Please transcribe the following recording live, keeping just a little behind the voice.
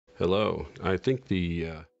Hello. I think the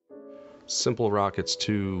SimpleRockets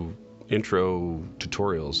 2 intro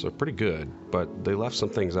tutorials are pretty good, but they left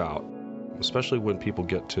some things out, especially when people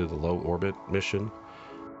get to the low orbit mission.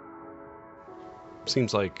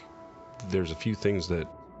 Seems like there's a few things that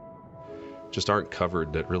just aren't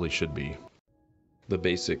covered that really should be. The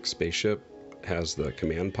basic spaceship has the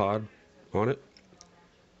command pod on it.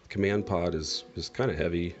 The command pod is kind of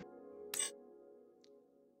heavy.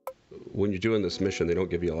 When you're doing this mission, they don't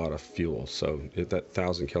give you a lot of fuel, so that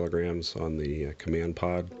 1,000 kilograms on the command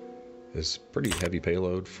pod is pretty heavy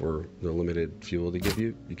payload for the limited fuel they give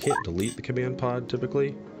you. You can't delete the command pod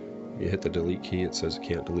typically. You hit the delete key, it says you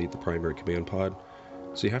can't delete the primary command pod.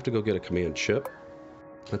 So you have to go get a command chip.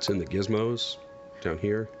 That's in the gizmos down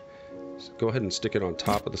here. So go ahead and stick it on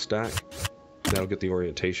top of the stack. That'll get the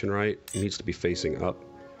orientation right. It needs to be facing up.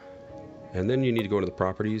 And then you need to go into the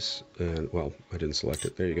properties, and well, I didn't select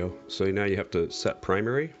it. There you go. So now you have to set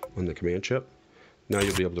primary on the command chip. Now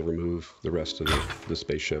you'll be able to remove the rest of the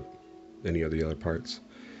spaceship, any of the other parts.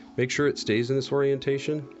 Make sure it stays in this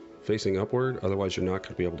orientation, facing upward. Otherwise, you're not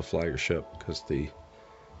going to be able to fly your ship because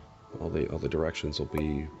all the directions will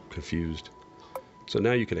be confused. So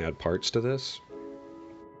now you can add parts to this,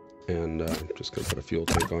 and I'm just going to put a fuel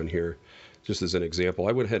tank on here, just as an example.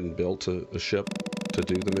 I went ahead and built a ship to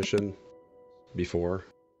do the mission before.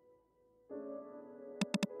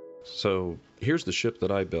 So here's the ship that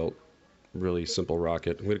I built, really simple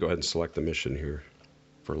rocket. I'm going to go ahead and select the mission here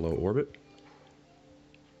for low orbit.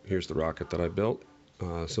 Here's the rocket that I built,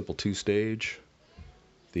 simple 2-stage.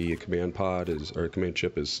 The command pod or command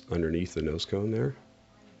chip is underneath the nose cone there.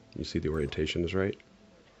 You see the orientation is right,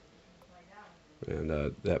 and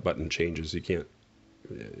that button changes. You can't,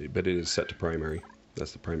 but it is set to primary.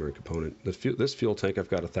 That's the primary component. This fuel tank, I've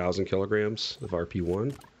got 1,000 kilograms of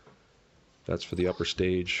RP1. That's for the upper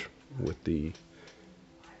stage with the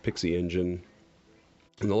Pixie engine.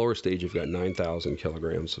 In the lower stage, you've got 9,000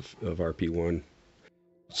 kilograms of RP1.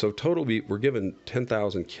 So total, we're given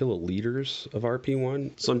 10,000 kiloliters of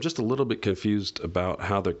RP1. So I'm just a little bit confused about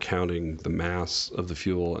how they're counting the mass of the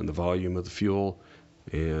fuel and the volume of the fuel,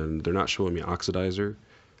 and they're not showing me oxidizer.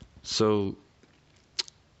 So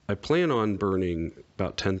I plan on burning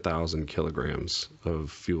about 10,000 kilograms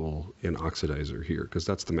of fuel in oxidizer here, because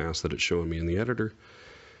that's the mass that it's showing me in the editor.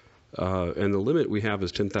 And the limit we have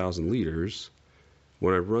is 10,000 liters.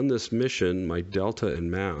 When I run this mission, my delta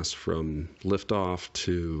in mass from liftoff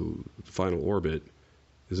to final orbit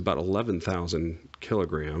is about 11,000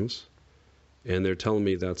 kilograms. And they're telling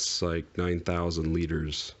me that's like 9,000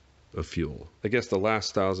 liters of fuel. I guess the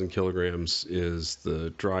last 1,000 kilograms is the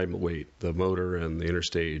dry weight, the motor and the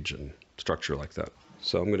interstage and structure like that.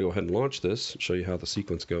 So I'm going to go ahead and launch this, show you how the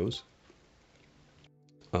sequence goes.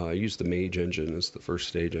 I used the Mage engine as the first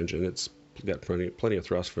stage engine. It's got plenty of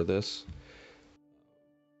thrust for this.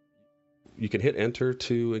 You can hit enter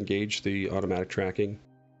to engage the automatic tracking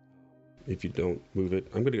if you don't move it.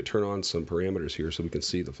 I'm going to turn on some parameters here so we can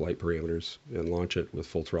see the flight parameters and launch it with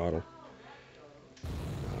full throttle.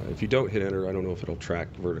 If you don't hit enter, I don't know if it'll track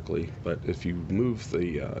vertically, but if you move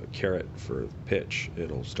the caret for pitch,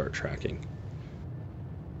 it'll start tracking.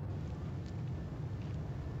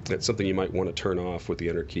 That's something you might want to turn off with the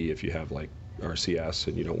enter key if you have like RCS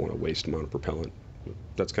and you don't want to waste amount of propellant.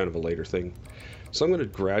 That's kind of a later thing. So I'm going to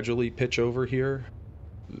gradually pitch over here,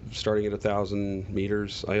 starting at 1,000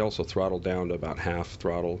 meters. I also throttle down to about half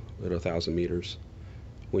throttle at 1,000 meters.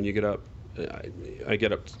 When you get up, I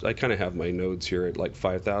kind of have my nodes here at like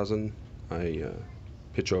 5,000. I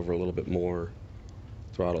pitch over a little bit more,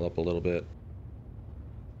 throttle up a little bit.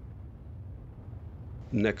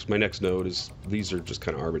 My next node is, these are just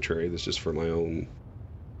kind of arbitrary. This is just for my own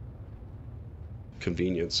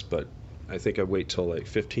convenience, but I think I wait till like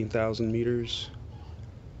 15,000 meters.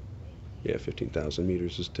 Yeah, 15,000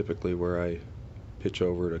 meters is typically where I pitch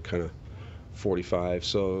over to kind of 45.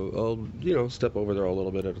 So I'll, step over there a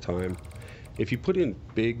little bit at a time. If you put in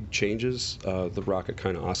big changes, the rocket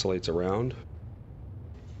kind of oscillates around.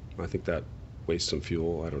 I think that wastes some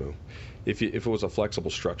fuel. I don't know. If it was a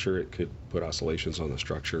flexible structure, it could put oscillations on the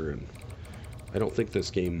structure, and I don't think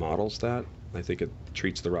this game models that. I think it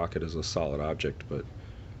treats the rocket as a solid object, but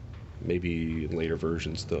maybe in later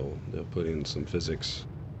versions they'll put in some physics,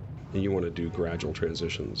 and you want to do gradual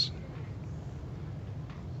transitions.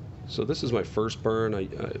 So this is my first burn.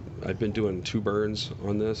 I've been doing 2 burns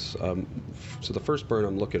on this. So the first burn,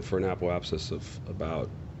 I'm looking for an apoapsis of about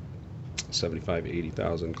 75 to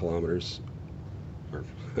 80,000 kilometers, or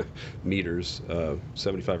meters,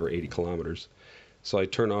 75 or 80 kilometers. So I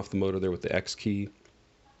turn off the motor there with the X key.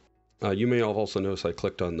 You may have also noticed I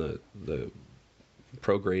clicked on the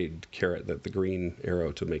prograde caret, the green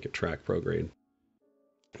arrow, to make it track prograde.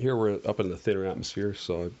 Here we're up in the thinner atmosphere,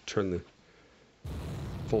 so I turn the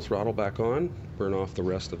full throttle back on, burn off the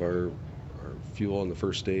rest of our fuel in the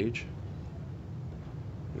first stage.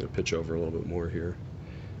 I'm going to pitch over a little bit more here.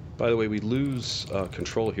 By the way, we lose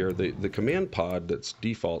control here. The command pod that's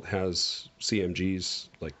default has CMGs,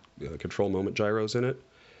 like control moment gyros in it,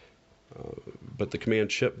 but the command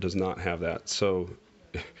chip does not have that. So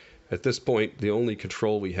at this point, the only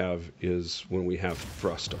control we have is when we have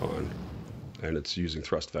thrust on, and it's using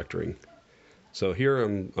thrust vectoring. So here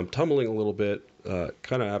I'm tumbling a little bit,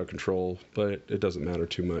 kind of out of control, but it doesn't matter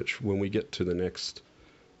too much. When we get to the next,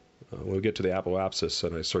 when we get to the apoapsis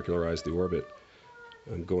and I circularize the orbit,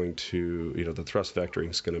 I'm going to, the thrust vectoring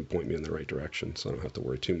is going to point me in the right direction, so I don't have to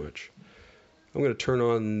worry too much. I'm going to turn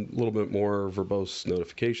on a little bit more verbose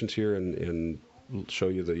notifications here and show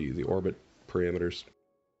you the orbit parameters.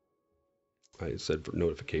 I said for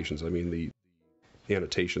notifications, I mean the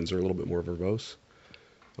annotations are a little bit more verbose.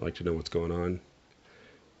 I like to know what's going on.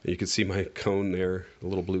 You can see my cone there, the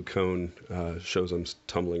little blue cone, shows I'm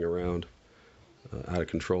tumbling around, out of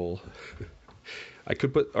control. I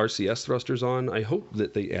could put RCS thrusters on. I hope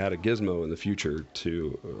that they add a gizmo in the future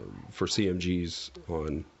for CMGs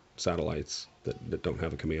on satellites that don't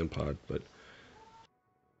have a command pod, but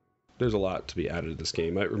there's a lot to be added to this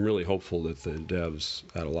game. I'm really hopeful that the devs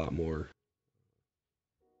add a lot more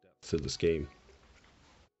depth to this game.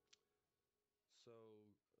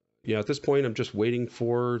 Yeah, at this point I'm just waiting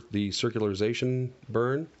for the circularization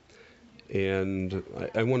burn, and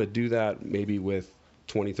I want to do that maybe with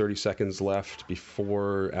 20-30 seconds left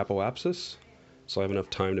before apoapsis, so I have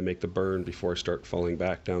enough time to make the burn before I start falling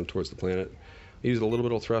back down towards the planet. I used a little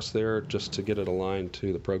bit of thrust there just to get it aligned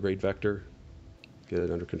to the prograde vector, get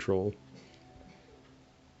it under control.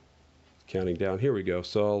 Counting down, here we go.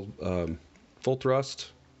 So I'll full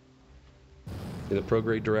thrust in the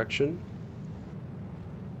prograde direction,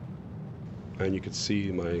 and you can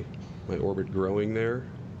see my orbit growing there,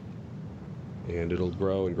 and it'll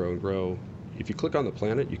grow and grow and grow. If you click on the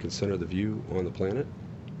planet, you can center the view on the planet,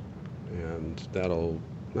 and that'll,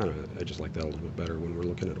 I don't know, I just like that a little bit better when we're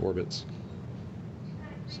looking at orbits.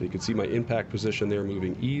 So you can see my impact position there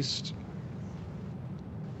moving east.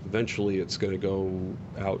 Eventually it's going to go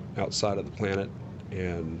outside of the planet,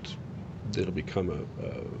 and it'll become a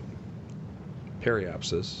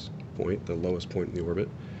periapsis point, the lowest point in the orbit,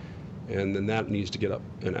 and then that needs to get up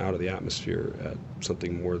and out of the atmosphere at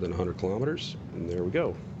something more than 100 kilometers, and there we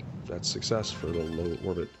go. That's success for the low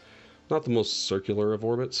orbit. Not the most circular of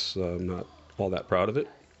orbits. I'm not all that proud of it,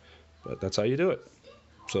 but that's how you do it.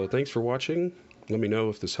 So thanks for watching. Let me know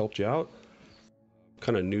if this helped you out. I'm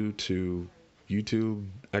kind of new to YouTube,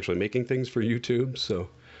 actually making things for YouTube, so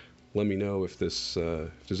let me know if there's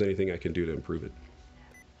anything I can do to improve it.